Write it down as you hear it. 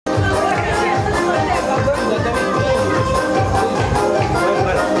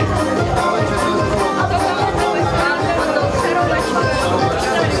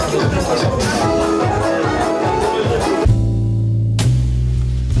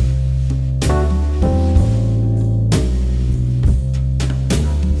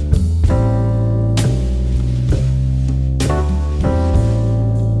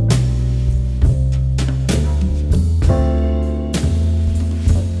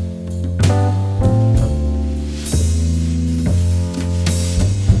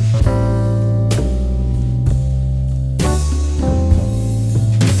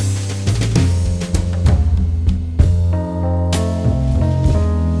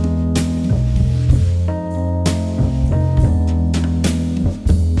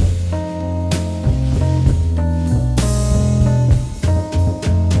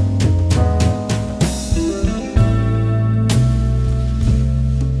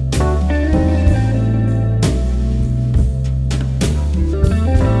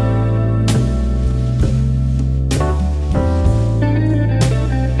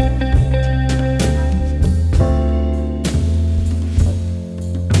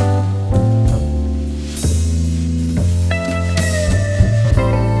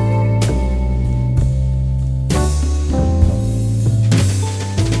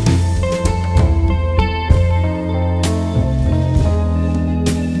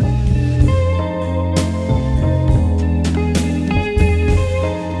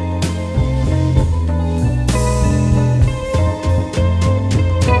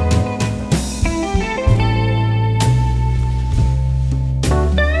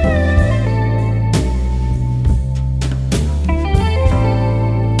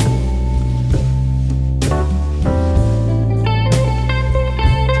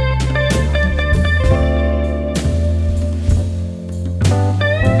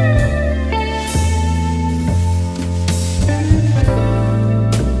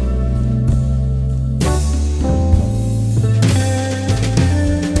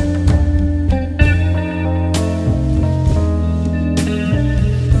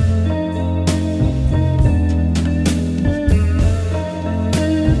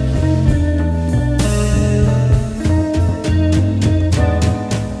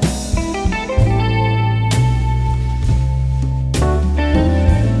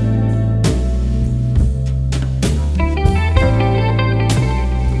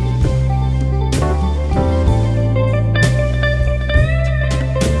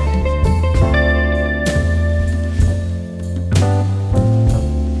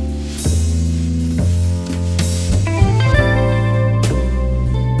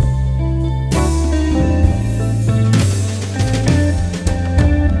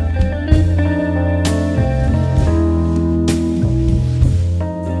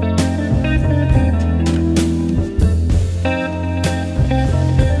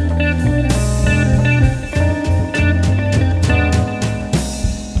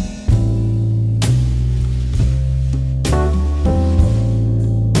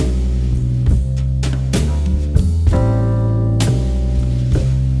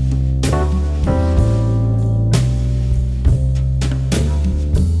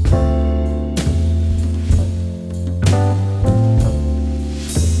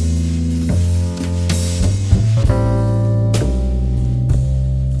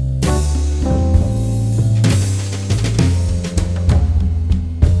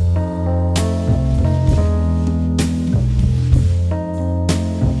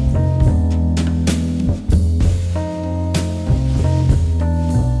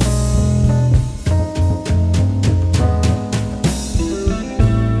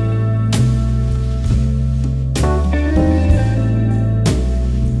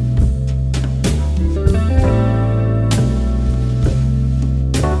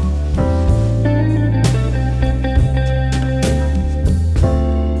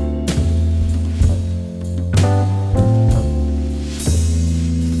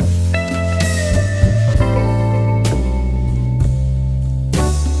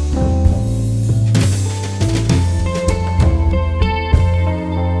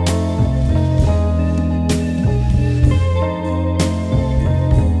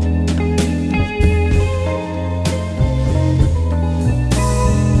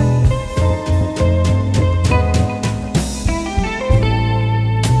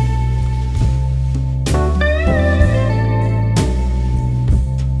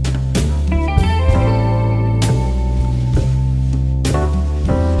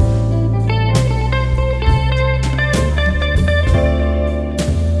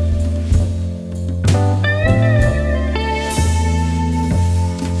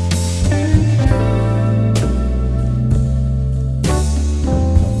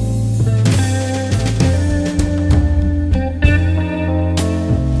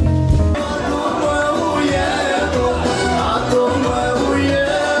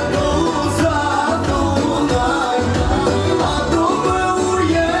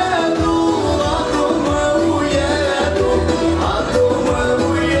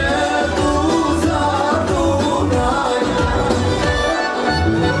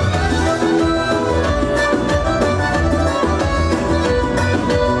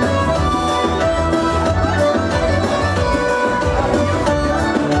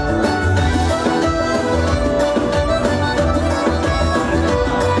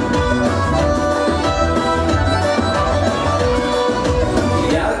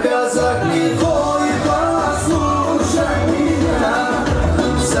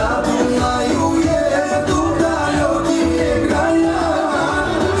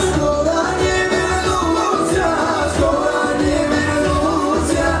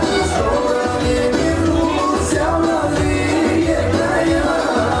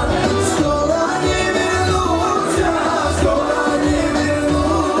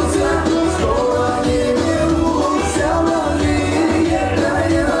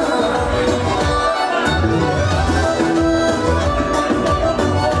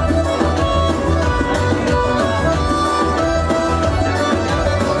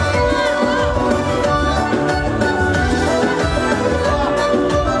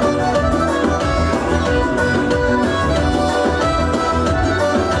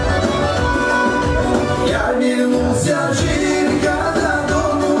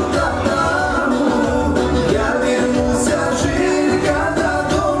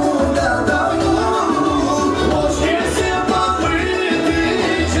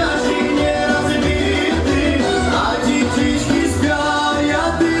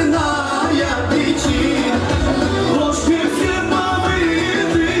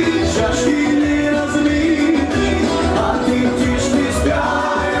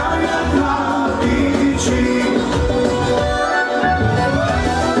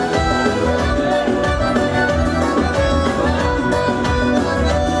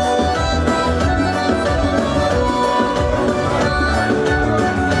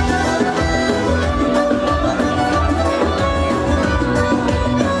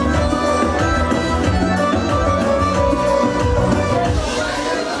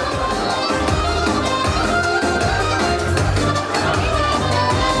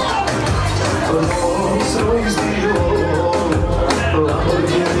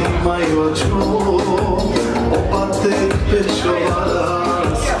mai ocho, opate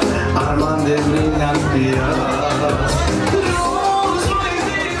pechoras, arman de brillantías. Rose mai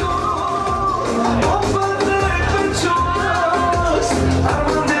digo, opate pechoras,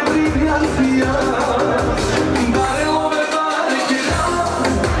 arman de brillantías.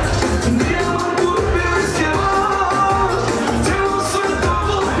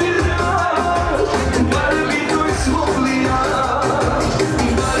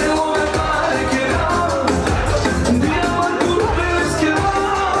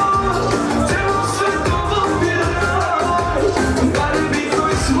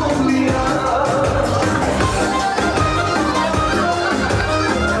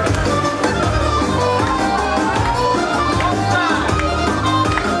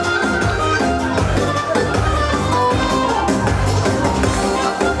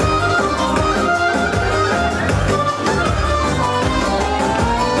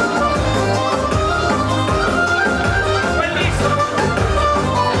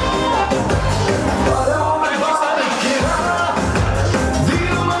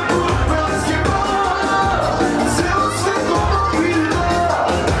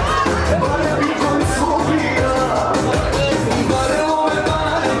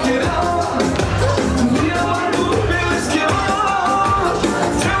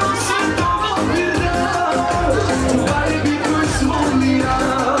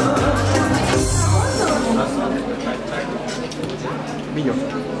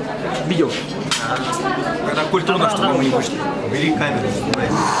 Видео. Когда культурно, чтобы мы не вышли. Бери камеру, снимай.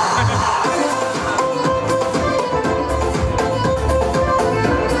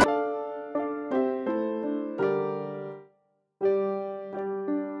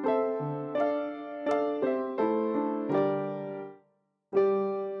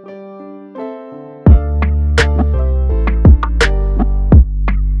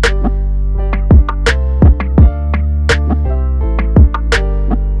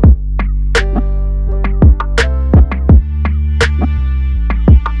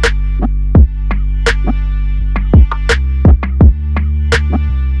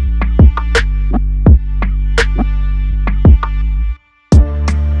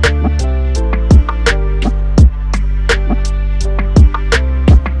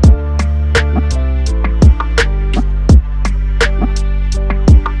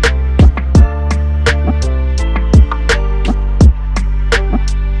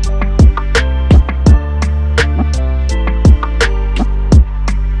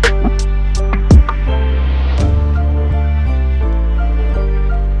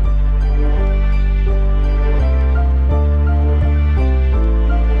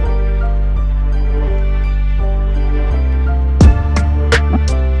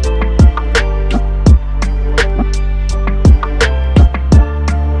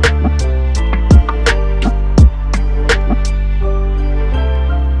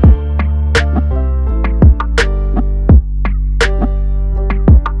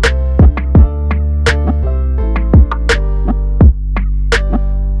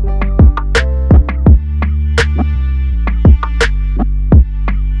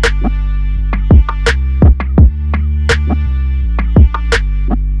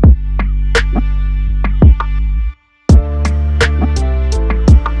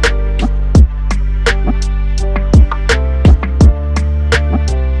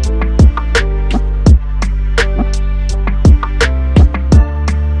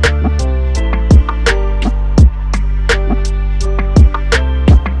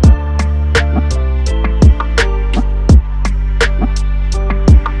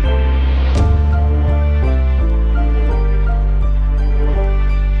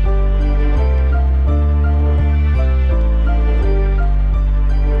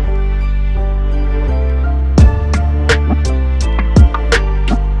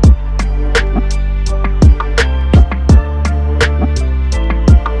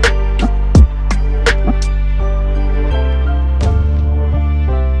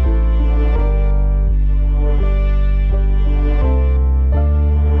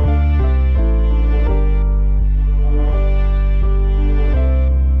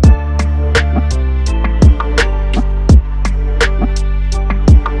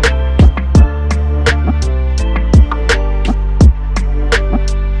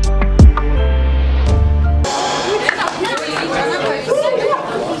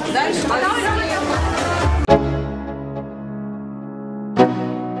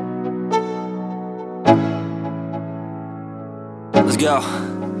 Let's go.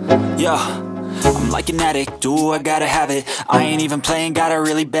 Yeah. I'm like an addict, do I gotta have it. I ain't even playing, got a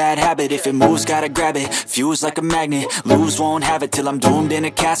really bad habit. If it moves, gotta grab it, fuse like a magnet. Lose, won't have it till I'm doomed in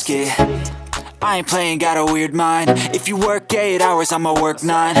a casket. I ain't playing, got a weird mind. If you work 8 hours, I'ma work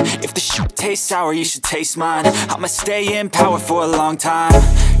 9. If the shit tastes sour, you should taste mine. I'ma stay in power for a long time.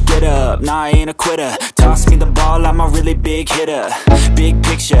 Get up, nah, I ain't a quitter. Toss me the ball, I'm a really big hitter. Big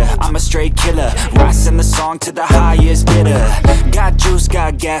picture, I'm a straight killer. Rising the song to the highest bidder. Got juice,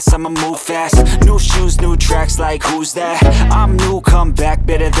 got gas, I'ma move fast. New shoes, new tracks, like who's that? I'm new, come back,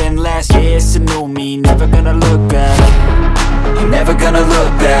 better than last. Yeah, it's a new me, never gonna look back. I'm never gonna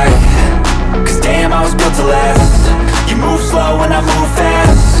look back. Cause damn, I was built to last. You move slow and I move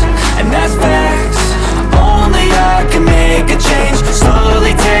fast, and that's facts. Only I can make a change.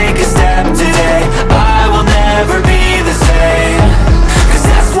 Slowly take a step today. I will never be the same. Cause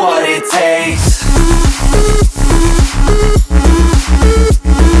that's what it takes.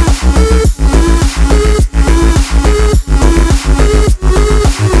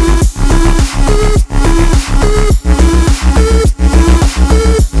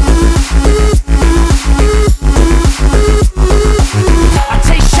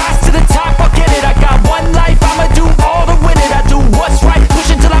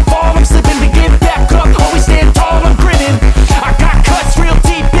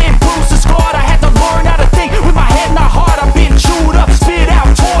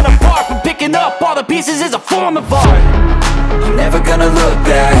 Pieces is a form of art. I'm never gonna look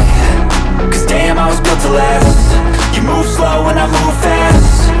back. Cause damn, I was built to last. You move slow and I move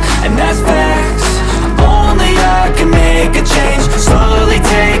fast, and that's facts. Only I can make a change. Slowly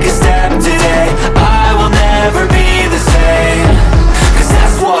take a step today. I will never be the same. Cause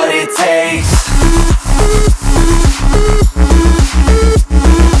that's what it takes.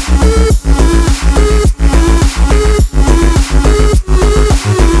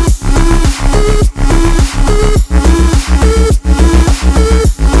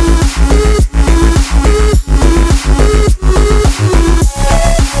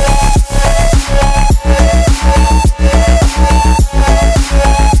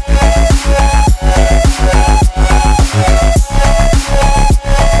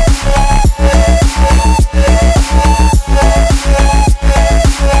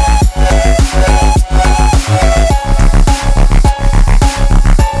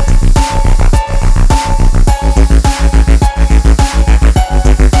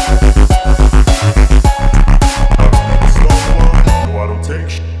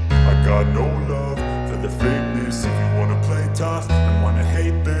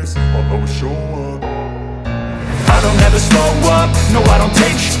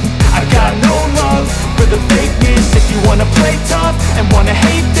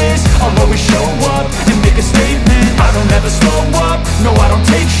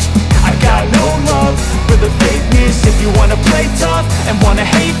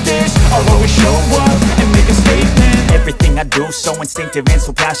 So instinctive and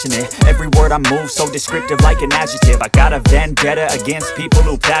so passionate. Every word I move so descriptive like an adjective. I got a vendetta against people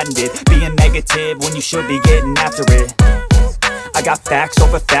who patented being negative when you should be getting after it. I got facts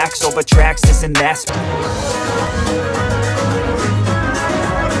over tracks, this and that.